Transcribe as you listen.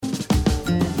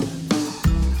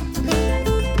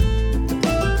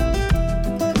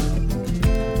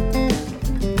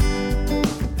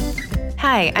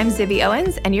Hi, I'm Zibby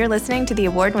Owens, and you're listening to the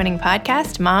award-winning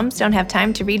podcast, Moms Don't Have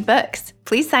Time to Read Books.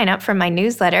 Please sign up for my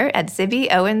newsletter at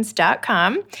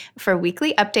zibbyowens.com for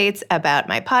weekly updates about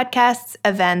my podcasts,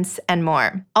 events, and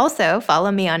more. Also,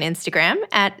 follow me on Instagram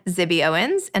at Zibby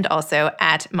Owens and also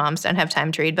at Moms Don't Have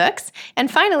Time to Read Books. And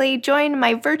finally, join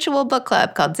my virtual book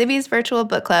club called Zibby's Virtual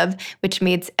Book Club, which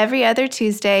meets every other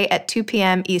Tuesday at 2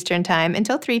 p.m. Eastern Time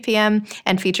until 3 p.m.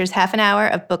 and features half an hour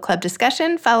of book club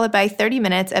discussion followed by 30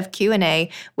 minutes of Q&A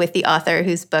with the author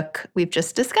whose book we've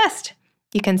just discussed.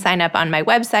 You can sign up on my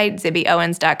website,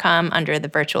 zibbyowens.com, under the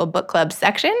Virtual Book Club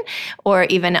section, or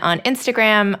even on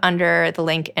Instagram under the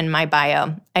link in my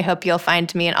bio. I hope you'll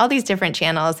find me in all these different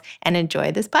channels and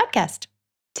enjoy this podcast.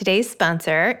 Today's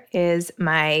sponsor is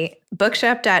my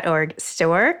bookshop.org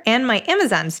store and my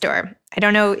Amazon store. I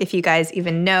don't know if you guys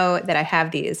even know that I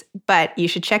have these, but you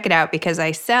should check it out because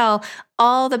I sell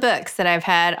all the books that I've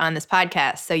had on this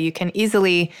podcast, so you can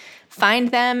easily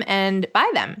find them and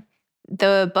buy them.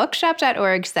 The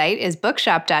bookshop.org site is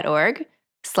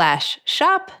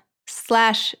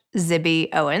bookshop.org/shop/Zibby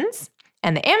Owens.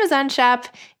 And the Amazon shop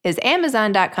is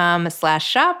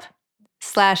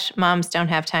amazon.com/shop/moms don't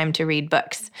have time to read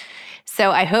books.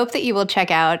 So I hope that you will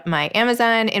check out my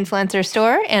Amazon influencer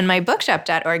store and my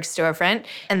bookshop.org storefront.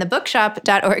 And the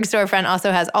bookshop.org storefront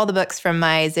also has all the books from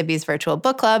my Zibby's Virtual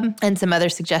Book Club and some other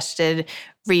suggested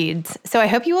reads. So I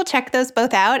hope you will check those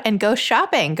both out and go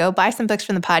shopping. Go buy some books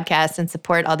from the podcast and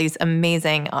support all these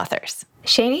amazing authors.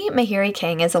 Shani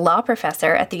King is a law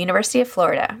professor at the University of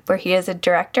Florida, where he is a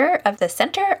director of the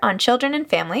Center on Children and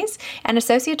Families and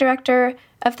associate director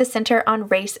of the Center on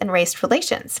Race and Race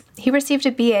Relations. He received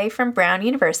a BA from Brown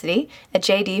University, a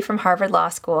JD from Harvard Law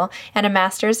School, and a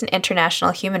master's in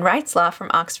international human rights law from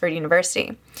Oxford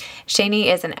University. Shani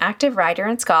is an active writer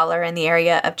and scholar in the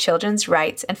area of children's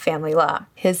rights and family law.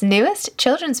 His newest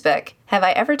children's book, Have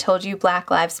I Ever Told You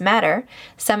Black Lives Matter,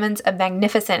 summons a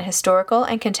magnificent historical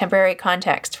and contemporary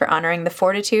context for honoring the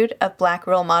fortitude of Black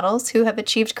role models who have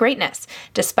achieved greatness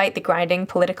despite the grinding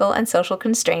political and social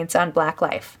constraints on Black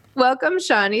life. Welcome,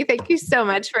 Shani. Thank you so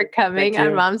much for coming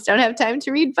on Moms Don't Have Time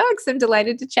to Read Books. I'm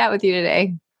delighted to chat with you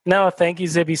today. No, thank you,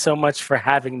 Zibby, so much for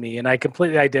having me. And I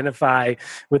completely identify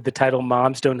with the title,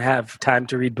 Moms Don't Have Time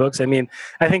to Read Books. I mean,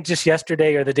 I think just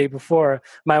yesterday or the day before,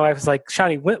 my wife was like,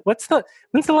 Shani, when's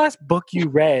the last book you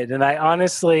read? And I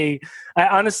honestly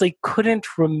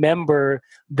couldn't remember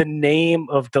the name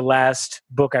of the last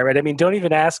book I read. I mean, don't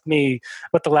even ask me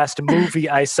what the last movie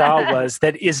I saw was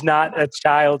that is not a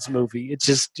child's movie. It's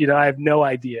just, I have no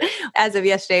idea. As of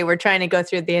yesterday, we're trying to go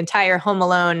through the entire Home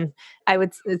Alone.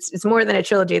 It's more than a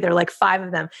trilogy. There are like 5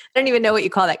 of them. I don't even know what you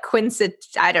call that.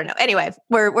 I don't know. Anyway,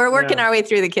 we're working our way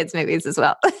through the kids' movies as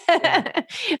well.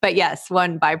 But yes,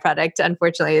 one byproduct,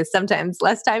 unfortunately, is sometimes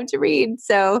less time to read.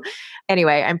 So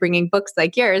anyway, I'm bringing books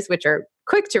like yours, which are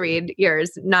quick to read,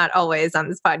 yours, not always on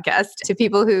this podcast, to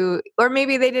people who, or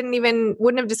maybe they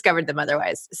wouldn't have discovered them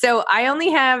otherwise. So I only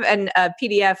have a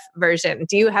PDF version.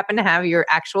 Do you happen to have your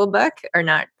actual book or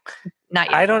not? Not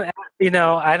yet. I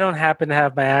don't happen to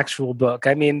have my actual book.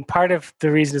 I mean, part of the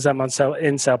reason is I'm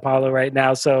in Sao Paulo right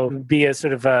now, so it'd be a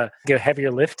sort of a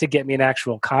heavier lift to get me an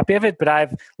actual copy of it. But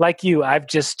I've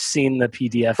just seen the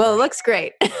PDF. Well, it looks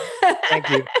great. Thank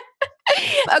you.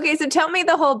 Okay, so tell me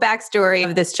the whole backstory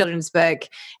of this children's book.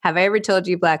 Have I Ever Told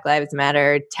You Black Lives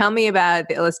Matter? Tell me about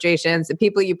the illustrations, the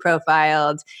people you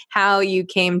profiled, how you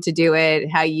came to do it,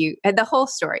 the whole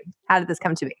story. How did this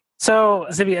come to be? So,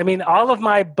 Zibby, I mean, all of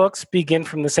my books begin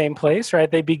from the same place, right?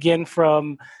 They begin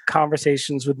from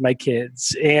conversations with my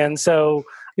kids. And so,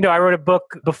 I wrote a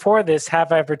book before this,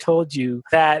 Have I Ever Told You,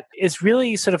 that is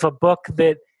really sort of a book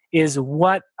that is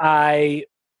what I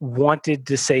wanted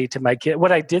to say to my kids,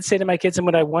 what I did say to my kids and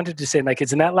what I wanted to say to my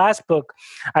kids. And that last book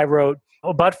I wrote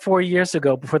about 4 years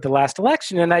ago before the last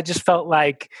election. And I just felt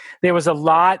like there was a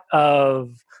lot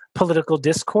of political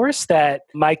discourse that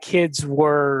my kids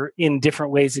were in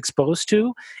different ways exposed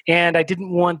to. And I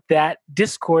didn't want that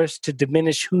discourse to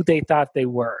diminish who they thought they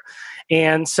were.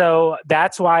 And so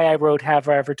that's why I wrote Have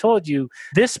I Ever Told You?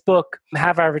 This book,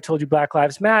 Have I Ever Told You Black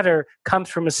Lives Matter, comes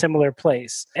from a similar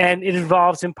place. And it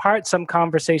involves in part some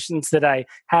conversations that I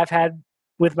have had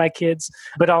with my kids,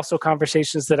 but also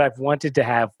conversations that I've wanted to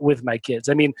have with my kids.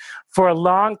 I mean, for a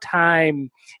long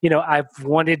time, I've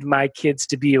wanted my kids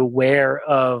to be aware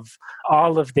of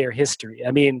all of their history. I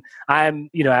mean,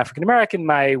 I'm, African American.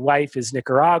 My wife is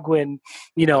Nicaraguan.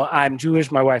 I'm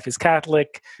Jewish. My wife is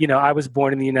Catholic. I was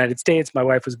born in the United States. My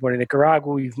wife was born in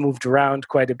Nicaragua. We've moved around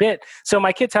quite a bit. So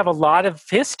my kids have a lot of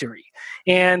history,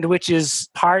 and which is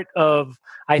part of,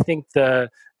 I think, the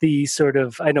sort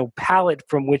of, palette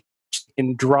from which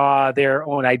and draw their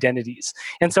own identities.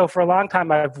 And so for a long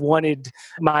time, I've wanted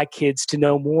my kids to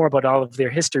know more about all of their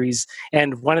histories.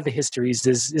 And one of the histories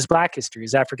is Black history,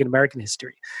 is African American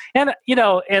history. And,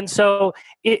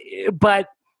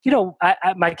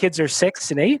 my kids are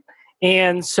 6 and 8.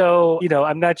 And so,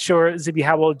 I'm not sure, Zibby,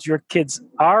 how old your kids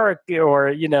are,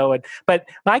 but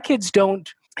my kids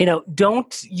don't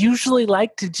usually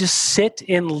like to just sit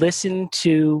and listen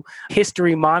to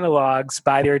history monologues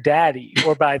by their daddy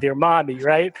or by their mommy,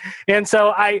 right? And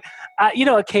so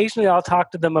occasionally I'll talk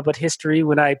to them about history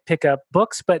when I pick up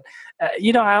books, but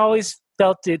I always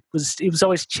felt it was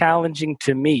always challenging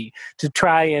to me to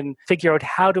try and figure out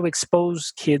how to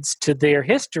expose kids to their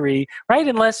history, right?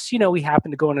 Unless, we happen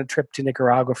to go on a trip to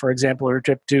Nicaragua, for example, or a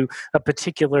trip to a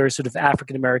particular sort of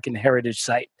African American heritage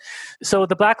site. So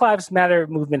the Black Lives Matter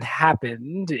movement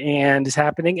happened and is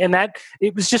happening, and that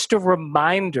it was just a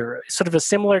reminder, sort of a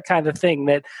similar kind of thing,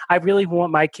 that I really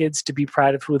want my kids to be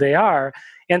proud of who they are.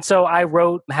 And so I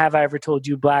wrote, Have I Ever Told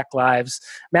You Black Lives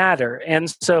Matter?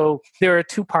 And so there are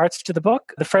 2 parts to the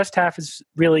book. The first half is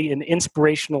really an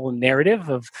inspirational narrative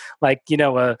of a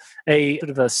sort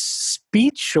of a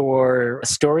speech or a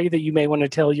story that you may want to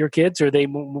tell your kids or they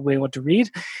may want to read.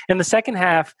 And the second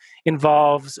half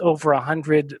involves over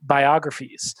 100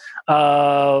 biographies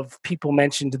of people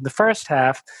mentioned in the first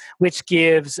half, which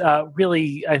gives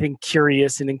really, I think,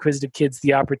 curious and inquisitive kids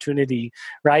the opportunity,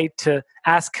 right, to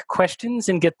ask questions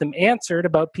and get them answered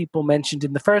about people mentioned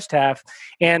in the first half.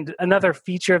 And another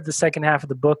feature of the second half of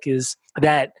the book is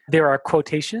that there are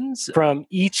quotations from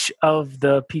each of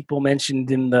the people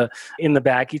mentioned in the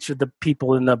back, each of the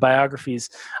people in the biographies,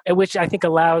 which I think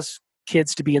allows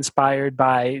kids to be inspired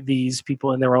by these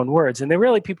people in their own words. And they're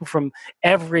really people from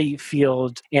every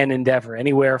field and endeavor,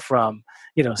 anywhere from,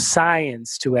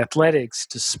 science to athletics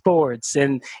to sports.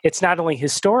 And it's not only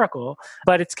historical,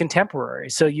 but it's contemporary.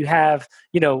 So you have,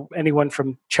 anyone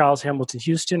from Charles Hamilton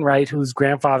Houston, right, whose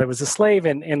grandfather was a slave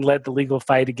and led the legal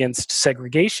fight against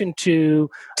segregation, to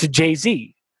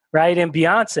Jay-Z, right, and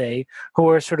Beyonce, who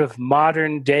are sort of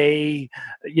modern day,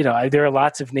 there are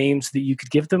lots of names that you could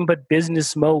give them, but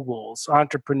business moguls,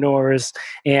 entrepreneurs,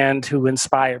 and who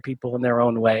inspire people in their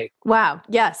own way. Wow.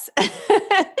 Yes.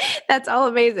 That's all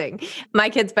amazing. My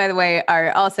kids, by the way,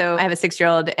 are also, I have a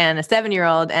 6-year-old and a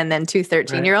 7-year-old and then 2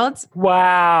 13-year-olds. Right.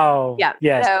 Wow. Yeah.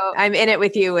 Yes. So I'm in it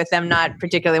with you with them not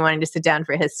particularly wanting to sit down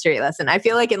for a history lesson. I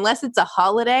feel like unless it's a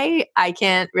holiday, I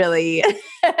can't really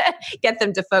get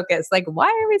them to focus. Like, why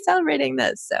are we celebrating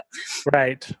this? So.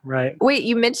 Right. Wait,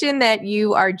 you mentioned that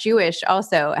you are Jewish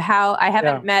also. I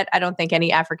haven't met, I don't think,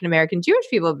 any African-American Jewish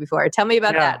people before. Tell me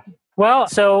about that. Well,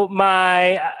 so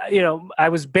I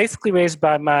was basically raised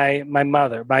by my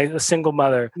mother, by a single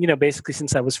mother, basically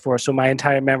since I was 4, so my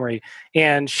entire memory.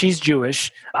 And she's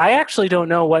Jewish. I actually don't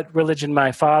know what religion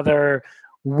my father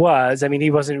was. I mean, he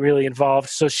wasn't really involved.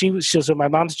 So so my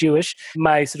mom's Jewish.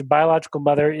 My sort of biological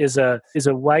mother is a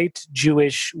white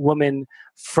Jewish woman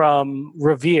from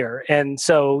Revere. And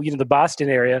so, the Boston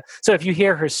area. So if you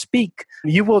hear her speak,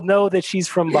 you will know that she's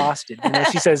from Boston.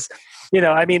 She says,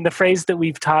 the phrase that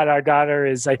we've taught our daughter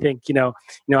is, I think,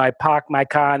 I park my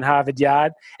car in Harvard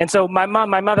Yard. And so my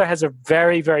mother has a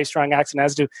very, very strong accent,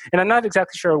 as do, and I'm not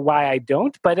exactly sure why I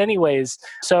don't, but anyways,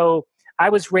 so I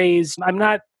was raised, I'm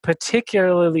not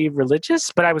particularly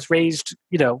religious, but I was raised,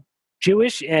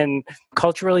 Jewish and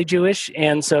culturally Jewish.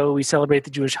 And so we celebrate the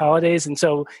Jewish holidays. And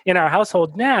so in our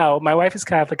household now, my wife is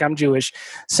Catholic, I'm Jewish.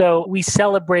 So we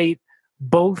celebrate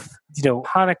both,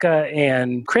 Hanukkah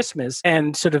and Christmas,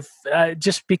 and sort of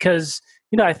just because,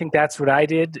 I think that's what I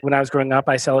did when I was growing up.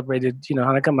 I celebrated,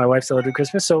 Hanukkah. My wife celebrated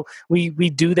Christmas. So we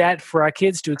do that for our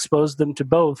kids to expose them to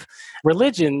both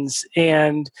religions.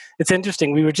 And it's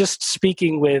interesting. We were just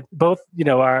speaking with both,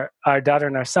 our daughter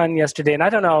and our son yesterday. And I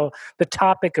don't know, the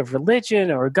topic of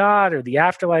religion or God or the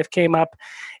afterlife came up.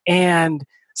 And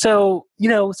so,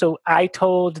 so I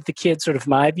told the kids sort of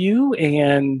my view,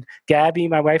 and Gabby,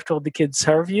 my wife, told the kids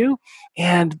her view.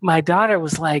 And my daughter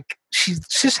was like, she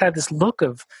just had this look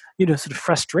of, sort of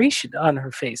frustration on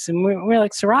her face. And we're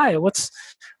like, Soraya, what's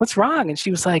wrong? And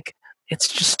she was like, it's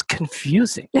just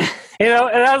confusing, and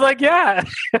I was like, yeah,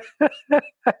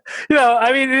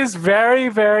 it is very,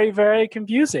 very, very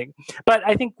confusing. But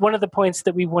I think one of the points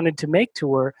that we wanted to make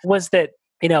to her was that,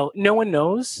 no one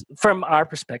knows from our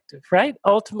perspective, right?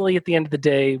 Ultimately, at the end of the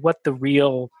day, what the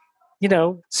real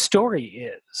story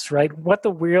is, right? What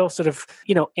the real sort of,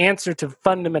 answer to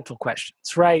fundamental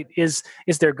questions, right? Is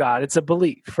there God? It's a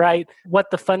belief, right?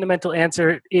 What the fundamental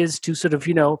answer is to sort of,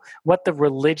 what the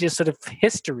religious sort of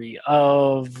history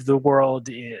of the world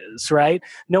is, right?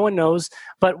 No one knows.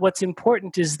 But what's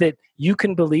important is that you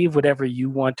can believe whatever you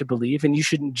want to believe, and you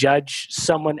shouldn't judge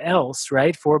someone else,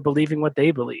 right, for believing what they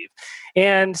believe.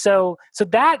 And so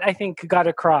that, I think, got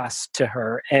across to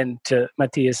her and to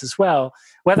Matthias as well.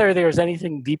 Whether there's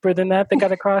anything deeper than that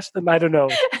got across to them, I don't know.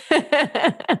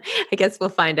 I guess we'll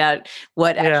find out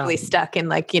what actually stuck in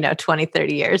 20,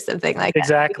 30 years, something like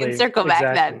exactly. that. We can circle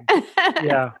back then.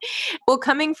 Yeah. Well,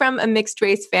 coming from a mixed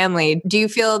race family, do you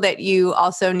feel that you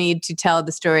also need to tell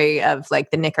the story of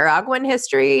the Nicaraguan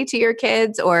history to your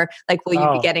kids? Or will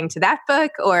you be getting to that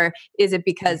book? Or is it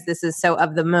because this is so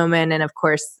of the moment? And of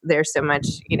course, there's so much,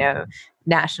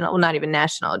 national, well, not even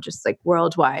national, just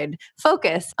worldwide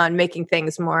focus on making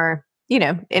things more,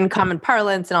 in common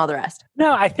parlance and all the rest.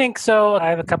 No, I think so. I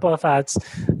have a couple of thoughts,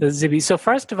 Zibby. So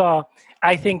first of all,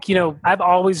 I think, I've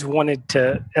always wanted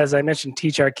to, as I mentioned,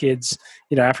 teach our kids,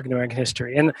 African American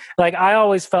history. And I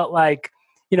always felt like,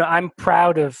 I'm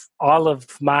proud of all of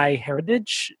my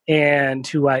heritage and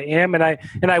who I am. And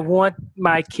I want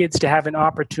my kids to have an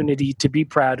opportunity to be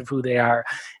proud of who they are.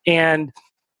 And,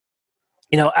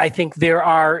 I think there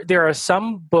are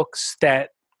some books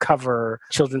that cover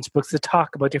children's books that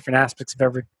talk about different aspects of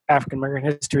every African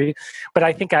American history. But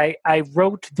I think I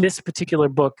wrote this particular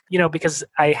book, because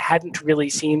I hadn't really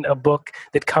seen a book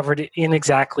that covered it in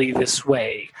exactly this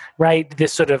way, right?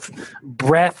 This sort of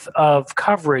breadth of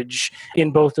coverage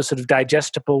in both a sort of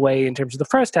digestible way in terms of the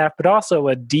first half, but also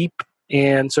a deep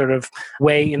and sort of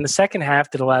way in the second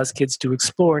half that allows kids to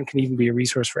explore and can even be a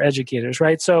resource for educators,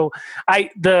 right? So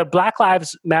the Black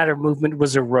Lives Matter movement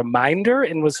was a reminder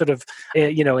and was sort of,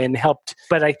 and helped,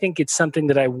 but I think it's something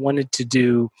that I wanted to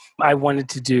do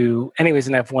anyways,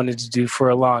 and I've wanted to do for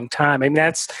a long time. I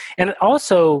mean, and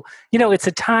also, it's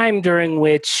a time during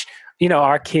which,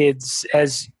 our kids,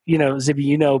 as,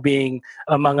 Zibby, being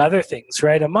among other things,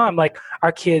 right? A mom,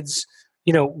 our kids,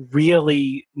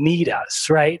 really need us,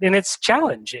 right? And it's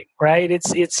challenging, right?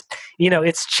 It's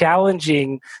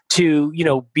challenging to,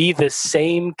 be the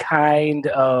same kind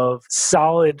of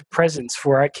solid presence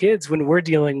for our kids when we're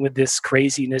dealing with this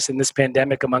craziness and this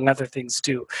pandemic, among other things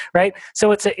too, right?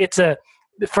 So it's a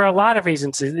for a lot of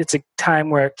reasons, it's a time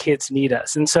where kids need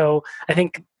us. And so I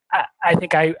think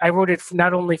I wrote it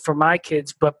not only for my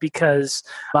kids, but because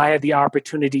I had the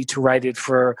opportunity to write it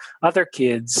for other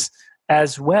kids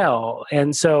as well.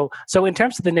 And so in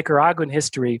terms of the Nicaraguan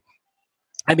history,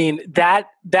 I mean,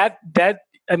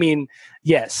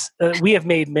 yes, we have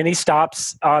made many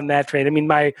stops on that train. I mean,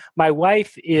 my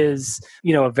wife is,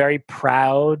 a very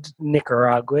proud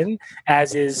Nicaraguan,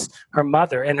 as is her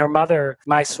mother. And her mother,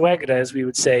 my suegra, as we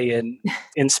would say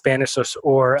in Spanish,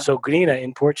 or sogrina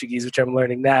in Portuguese, which I'm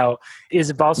learning now,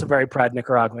 is also very proud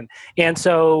Nicaraguan. And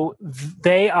so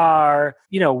they are,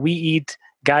 we eat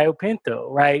gallo pinto,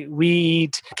 right? We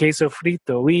eat queso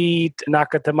frito, we eat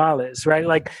naca tamales,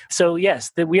 right? So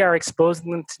yes, that we are exposing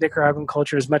them to Nicaraguan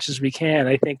culture as much as we can.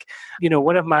 I think,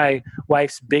 one of my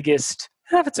wife's biggest,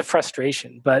 I don't know if it's a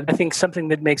frustration, but I think something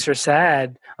that makes her a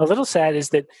little sad, is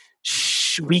that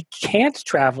we can't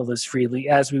travel as freely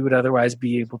as we would otherwise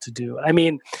be able to do. I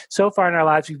mean, so far in our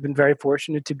lives, we've been very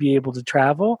fortunate to be able to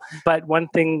travel. But one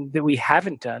thing that we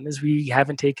haven't done is we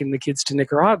haven't taken the kids to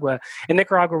Nicaragua. And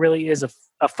Nicaragua really is a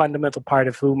fundamental part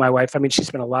of who my wife, I mean, she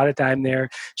spent a lot of time there.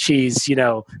 She's,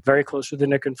 very close with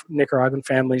the Nicaraguan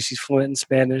family. She's fluent in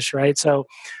Spanish, right? So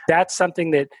that's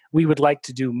something that we would like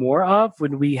to do more of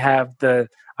when we have the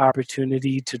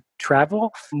opportunity to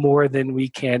travel more than we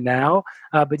can now.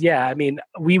 But yeah, I mean,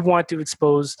 we want to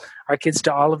expose our kids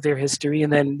to all of their history.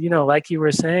 And then, like you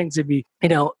were saying, Zibby,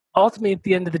 ultimately at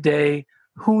the end of the day,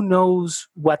 who knows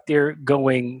what they're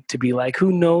going to be like?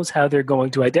 Who knows how they're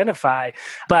going to identify?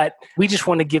 But we just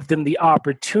want to give them the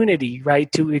opportunity,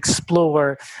 right, to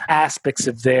explore aspects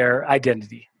of their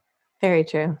identity. Very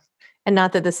true. And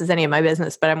not that this is any of my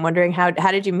business, but I'm wondering, how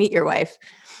did you meet your wife?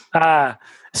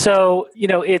 So,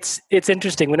 it's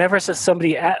interesting. Whenever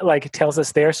somebody tells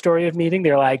us their story of meeting,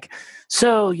 they're like,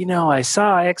 so, I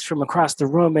saw X from across the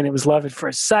room and it was love at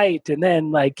first sight. And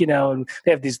then and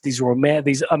they have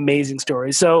these amazing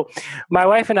stories. So my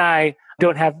wife and I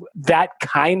don't have that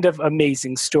kind of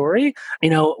amazing story.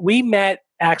 We met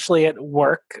actually at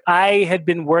work. I had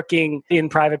been working in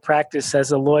private practice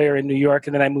as a lawyer in New York,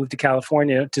 and then I moved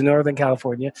to Northern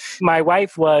California. My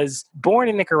wife was born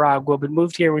in Nicaragua, but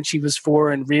moved here when she was 4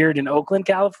 and reared in Oakland,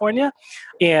 California.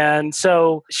 And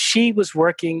so she was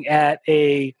working at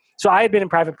a So I had been in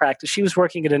private practice. She was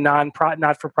working at a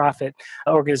not-for-profit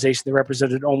organization that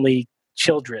represented only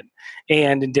children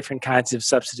and in different kinds of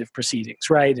substantive proceedings,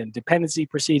 right? And dependency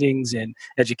proceedings and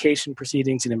education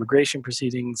proceedings and immigration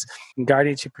proceedings and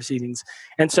guardianship proceedings.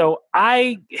 And so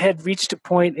I had reached a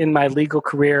point in my legal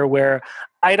career where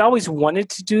I'd always wanted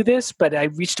to do this, but I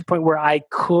reached a point where I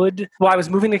could. Well, I was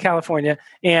moving to California,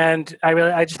 and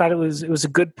I just thought it was a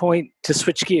good point to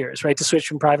switch gears, right? To switch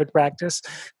from private practice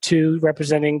to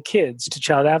representing kids, to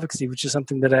child advocacy, which is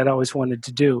something that I'd always wanted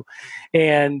to do.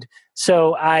 And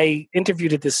so I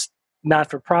interviewed at this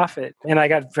not-for-profit, and I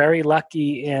got very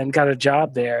lucky and got a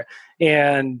job there.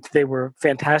 And they were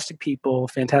fantastic people,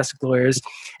 fantastic lawyers.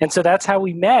 And so that's how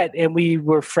we met, and we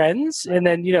were friends. And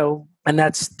then, and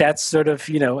that's sort of,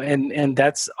 and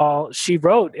that's all she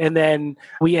wrote. And then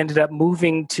we ended up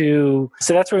moving so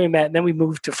that's where we met. And then we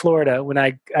moved to Florida when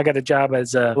I got a job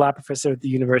as a law professor at the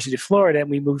University of Florida.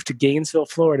 And we moved to Gainesville,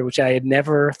 Florida, which I had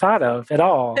never thought of at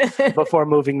all before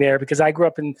moving there, because I grew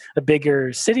up in a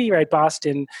bigger city, right?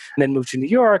 Boston, and then moved to New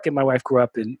York. And my wife grew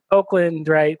up in Oakland,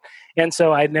 right? And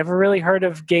so I'd never really heard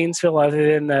of Gainesville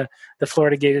other than the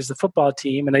Florida Gators, the football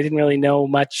team. And I didn't really know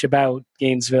much about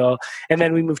Gainesville. And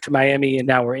then we moved to Miami, and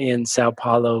now we're in Sao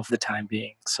Paulo for the time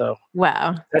being. So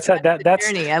wow, that's how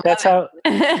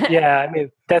yeah, I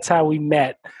mean, that's how we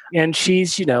met. And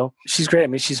she's great. I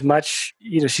mean, she's much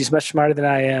smarter than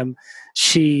I am.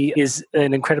 She is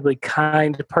an incredibly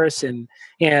kind person.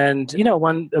 And,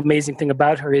 one amazing thing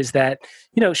about her is that,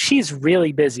 she's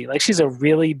really busy. Like, she's a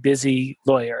really busy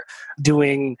lawyer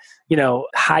doing,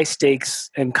 high stakes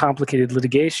and complicated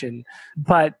litigation.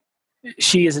 But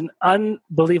she has an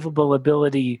unbelievable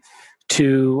ability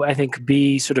to, I think,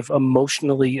 be sort of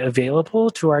emotionally available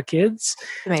to our kids.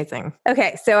 Amazing.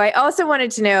 Okay. So I also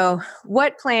wanted to know,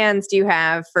 what plans do you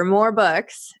have for more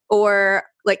books, or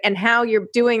and how you're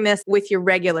doing this with your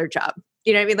regular job?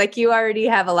 You know what I mean? Like, you already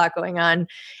have a lot going on,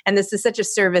 and this is such a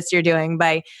service you're doing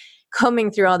by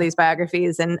combing through all these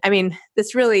biographies. And I mean,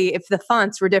 this really, if the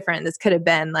fonts were different, this could have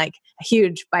been like a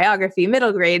huge biography,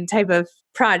 middle grade type of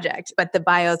project, but the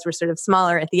bios were sort of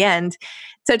smaller at the end.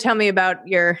 So tell me about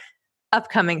your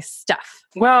upcoming stuff.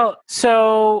 Well,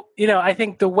 so, I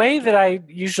think the way that I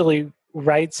usually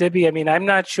write, Zibby, I mean, I'm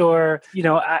not sure,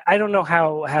 I don't know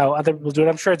how other people do it.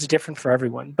 I'm sure it's different for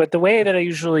everyone. But the way that I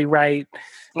usually write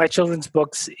my children's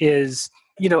books is,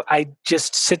 I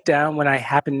just sit down when I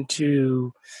happen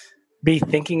to be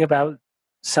thinking about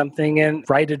something and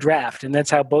write a draft. And that's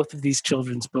how both of these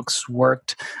children's books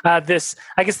worked. I guess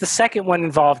the second one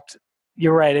involved,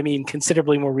 you're right, I mean,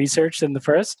 considerably more research than the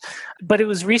first. But it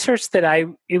was research that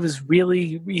it was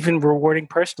really even rewarding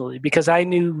personally, because I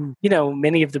knew,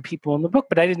 many of the people in the book,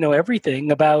 but I didn't know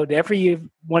everything about every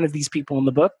one of these people in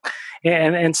the book.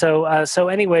 And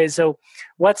so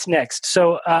what's next?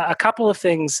 So a couple of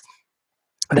things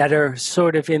that are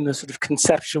sort of in the sort of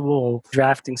conceptual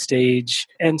drafting stage.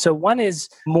 And so one is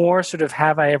more sort of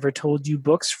have I ever told you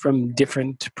books from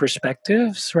different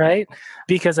perspectives, right?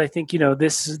 Because I think,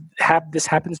 this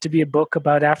happens to be a book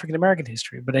about African American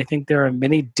history, but I think there are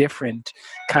many different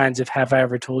kinds of have I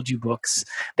ever told you books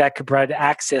that could provide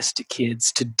access to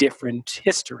kids to different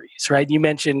histories, right? You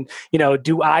mentioned,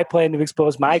 do I plan to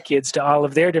expose my kids to all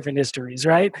of their different histories,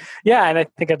 right? Yeah, and I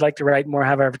think I'd like to write more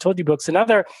have I ever told you books.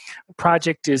 Another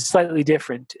project is slightly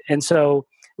different. And so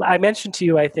I mentioned to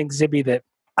you, I think, Zibby, that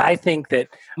I think that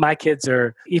my kids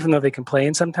are, even though they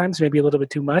complain sometimes, maybe a little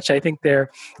bit too much, I think they're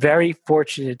very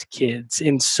fortunate kids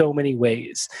in so many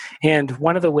ways. And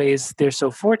one of the ways they're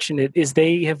so fortunate is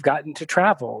they have gotten to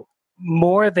travel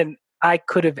more than I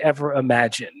could have ever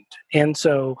imagined. And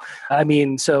so,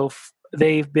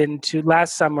 they've been to,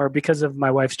 last summer, because of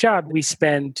my wife's job, we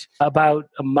spent about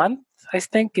a month, I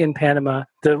think, in Panama.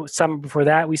 The summer before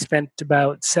that, we spent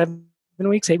about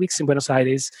 8 weeks in Buenos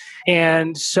Aires.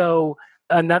 And so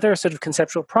another sort of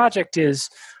conceptual project is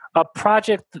a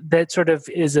project that sort of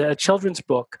is a children's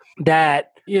book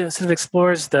that sort of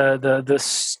explores the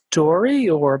story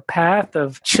or path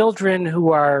of children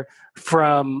who are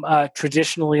from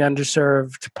traditionally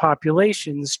underserved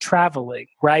populations traveling,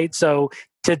 right? So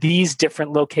to these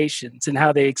different locations and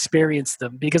how they experience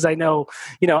them. Because I know,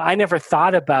 I never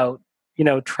thought about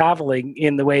traveling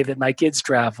in the way that my kids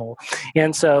travel.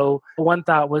 And so one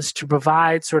thought was to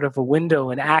provide sort of a window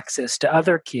and access to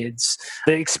other kids,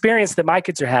 the experience that my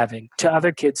kids are having to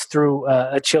other kids through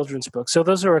a children's book. So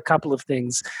those are a couple of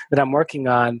things that I'm working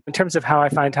on. In terms of how I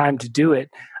find time to do it,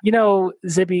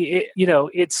 Zibby,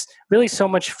 it's really so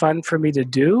much fun for me to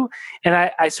do. And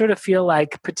I sort of feel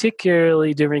like,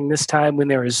 particularly during this time when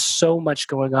there is so much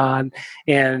going on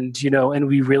and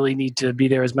we really need to be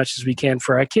there as much as we can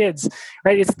for our kids,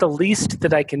 right? It's the least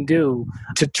that I can do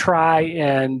to try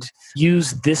and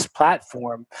use this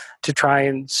platform to try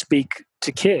and speak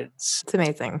to kids. It's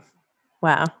amazing.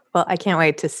 Wow. Well, I can't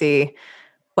wait to see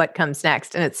what comes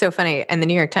next. And it's so funny. In the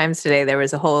New York Times today, there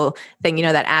was a whole thing,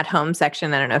 that at home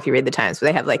section. I don't know if you read the Times, but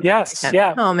they have like yes, at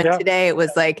yeah, home. And yeah, today it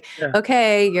was like,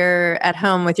 okay, you're at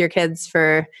home with your kids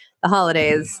for the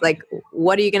holidays. Like,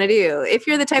 what are you going to do? If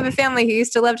you're the type of family who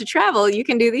used to love to travel, you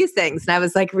can do these things. And I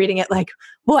was like reading it like,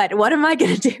 what am I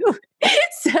going to do?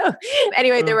 So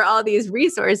anyway, there were all these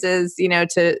resources,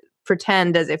 to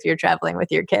pretend as if you're traveling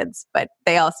with your kids, but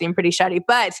they all seem pretty shoddy.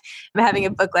 But having a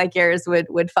book like yours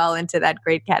would fall into that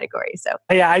great category. So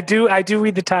yeah, I do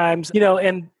read the Times,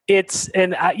 and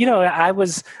I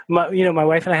was, my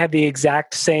wife and I had the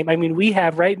exact same. I mean, we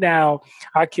have right now,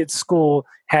 our kids' school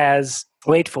has,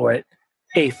 wait for it,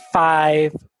 a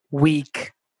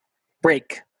 5-week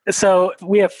break. So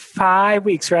we have 5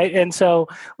 weeks, right? And so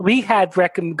we had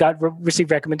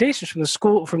received recommendations from the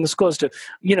school as to,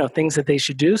 things that they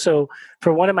should do. So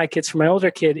for one of my kids, for my older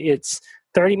kid, it's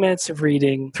 30 minutes of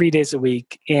reading 3 days a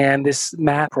week and this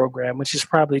math program, which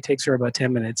probably takes her about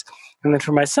 10 minutes. And then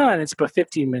for my son, it's about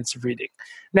 15 minutes of reading.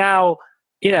 Now,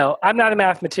 I'm not a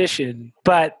mathematician,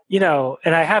 but,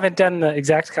 and I haven't done the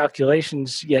exact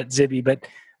calculations yet, Zibby, but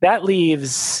that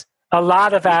leaves a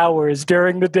lot of hours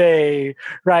during the day,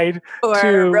 right?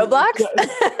 For Roblox?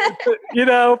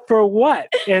 For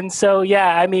what? And so,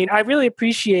 yeah, I mean, I really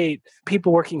appreciate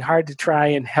people working hard to try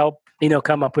and help,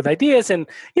 come up with ideas. And,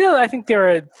 I think there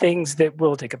are things that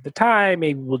will take up the time.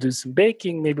 Maybe we'll do some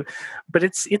baking, but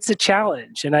it's a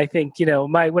challenge. And I think,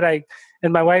 my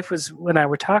wife and I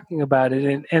were talking about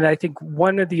it. And I think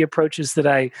one of the approaches that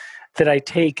I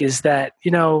take is that,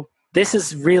 this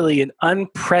is really an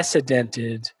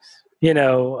unprecedented,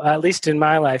 at least in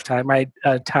my lifetime, right?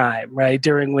 Time, right?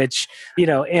 During which,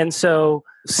 and so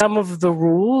some of the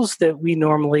rules that we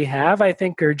normally have, I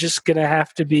think, are just going to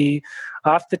have to be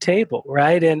off the table,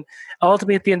 right? And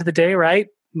ultimately, at the end of the day, right,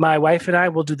 my wife and I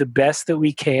will do the best that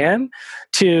we can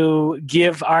to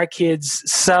give our kids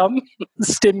some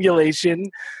stimulation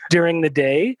during the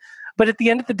day. But at the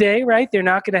end of the day, right, they're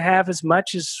not going to have as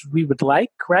much as we would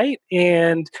like, right?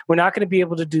 And we're not going to be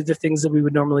able to do the things that we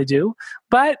would normally do.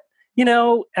 But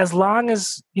as long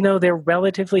as, they're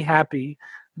relatively happy,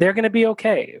 they're going to be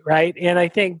okay, right? And I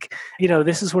think,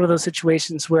 this is one of those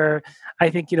situations where I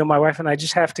think, my wife and I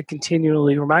just have to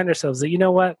continually remind ourselves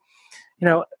that,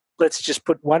 let's just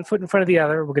put one foot in front of the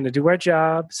other. We're going to do our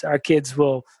jobs. Our kids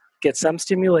will get some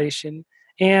stimulation.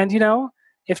 And,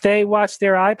 if they watch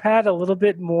their iPad a little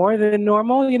bit more than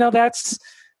normal,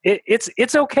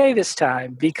 it's okay this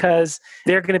time because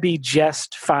they're going to be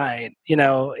just fine,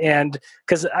 and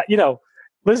because,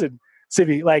 listen,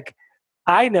 Zibby, like,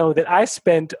 I know that I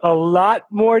spent a lot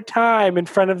more time in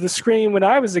front of the screen when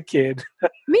I was a kid.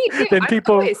 Me too. Than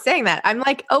people. I'm always saying that. I'm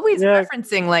like always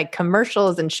referencing like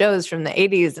commercials and shows from the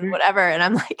 80s and whatever. And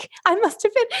I'm like, I must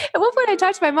have been, at one point I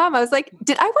talked to my mom. I was like,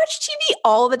 did I watch TV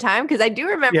all the time? Because I do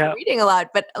remember reading a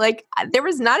lot, but like there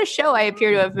was not a show I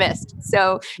appear to have missed.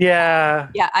 So yeah,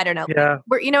 I don't know. Yeah.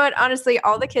 You know what? Honestly,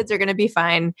 all the kids are going to be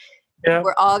fine. Yeah.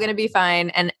 We're all going to be fine.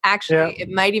 And actually, it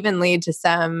might even lead to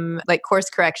some like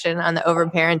course correction on the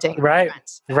overparenting. Right.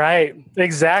 Front. Right.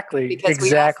 Exactly. Because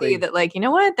we all see that, like, you know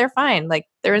what? They're fine. Like,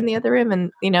 they're in the other room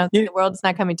and, the world's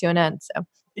not coming to an end. So,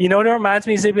 you know what it reminds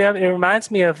me of? It reminds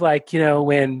me of like,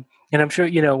 when, and I'm sure,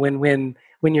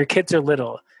 when your kids are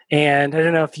little, and I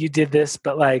don't know if you did this,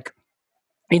 but like,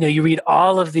 you read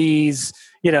all of these,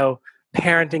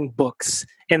 parenting books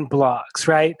and blogs,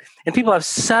 right? And people have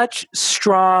such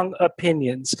strong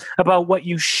opinions about what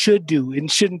you should do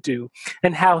and shouldn't do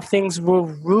and how things will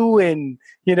ruin,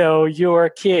 your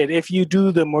kid if you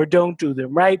do them or don't do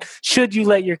them, right? Should you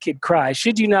let your kid cry?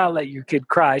 Should you not let your kid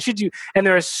cry? Should you? And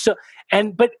there are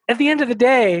but at the end of the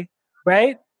day,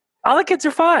 right? All the kids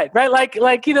are fine, right?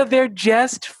 Like, they're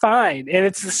just fine. And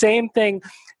it's the same thing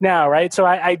now, right? So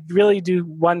I really do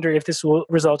wonder if this will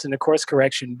result in a course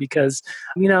correction because,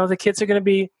 the kids are going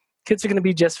to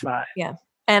be just fine. Yeah.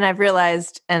 And I've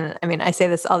realized, and I mean, I say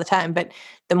this all the time, but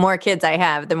the more kids I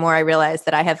have, the more I realize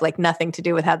that I have like nothing to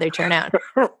do with how they turn out.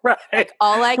 Right. Like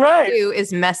all I can do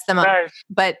is mess them up.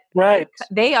 But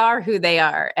they are who they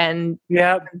are. And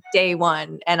from day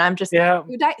one. And I'm just like,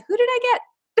 who did I get?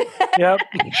 Yep.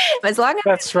 As long as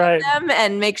That's I love right. them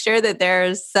and make sure that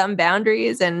there's some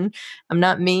boundaries and I'm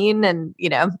not mean and,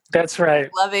 That's right.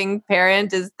 loving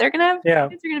parent Yeah. kids are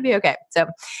going to be okay. So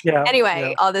Yeah.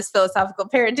 anyway, all this philosophical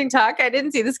parenting talk, I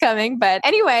didn't see this coming. But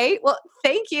anyway, well,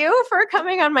 thank you for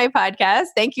coming on my podcast.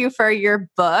 Thank you for your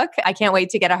book. I can't wait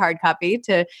to get a hard copy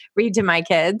to read to my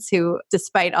kids who,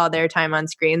 despite all their time on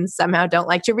screens, somehow don't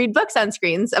like to read books on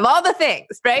screens of all the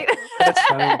things, right? That's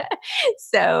funny.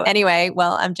 So anyway,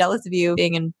 well, I'm jealous of you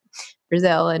being in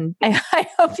Brazil and I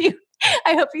hope you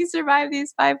survive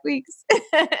these 5 weeks.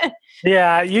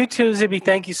 Yeah, you too, Zibby.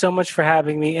 Thank you so much for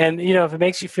having me. And, if it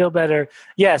makes you feel better,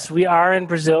 yes, we are in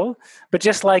Brazil, but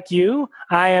just like you,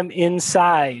 I am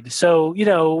inside. So,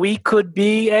 we could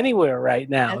be anywhere right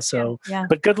now. That's So, true. Yeah.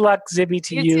 but good luck, Zibby,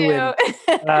 to you too.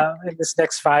 in this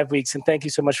next 5 weeks. And thank you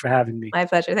so much for having me. My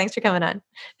pleasure. Thanks for coming on.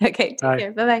 Okay, take Bye.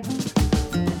 care. Bye-bye.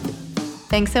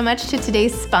 Thanks so much to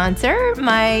today's sponsor,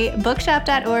 my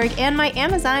bookshop.org and my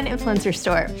Amazon influencer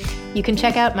store. You can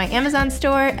check out my Amazon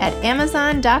store at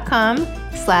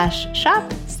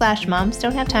amazon.com/shop/moms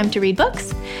don't have time to read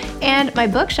books, and my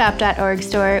bookshop.org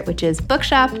store, which is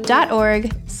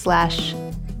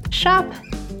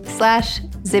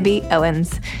bookshop.org/shop/Zibby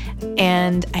Owens.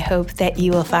 And I hope that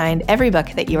you will find every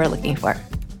book that you are looking for.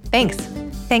 Thanks.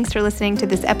 Thanks for listening to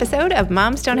this episode of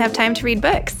Moms Don't Have Time to Read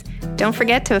Books. Don't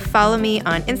forget to follow me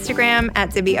on Instagram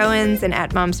at Zibby Owens and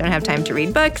at Moms Don't Have Time to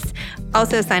Read Books.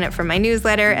 Also sign up for my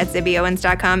newsletter at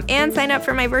zibbyowens.com and sign up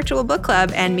for my virtual book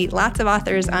club and meet lots of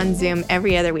authors on Zoom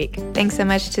every other week. Thanks so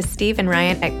much to Steve and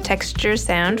Ryan at Texture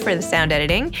Sound for the sound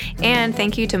editing. And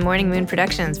thank you to Morning Moon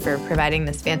Productions for providing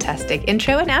this fantastic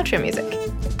intro and outro music.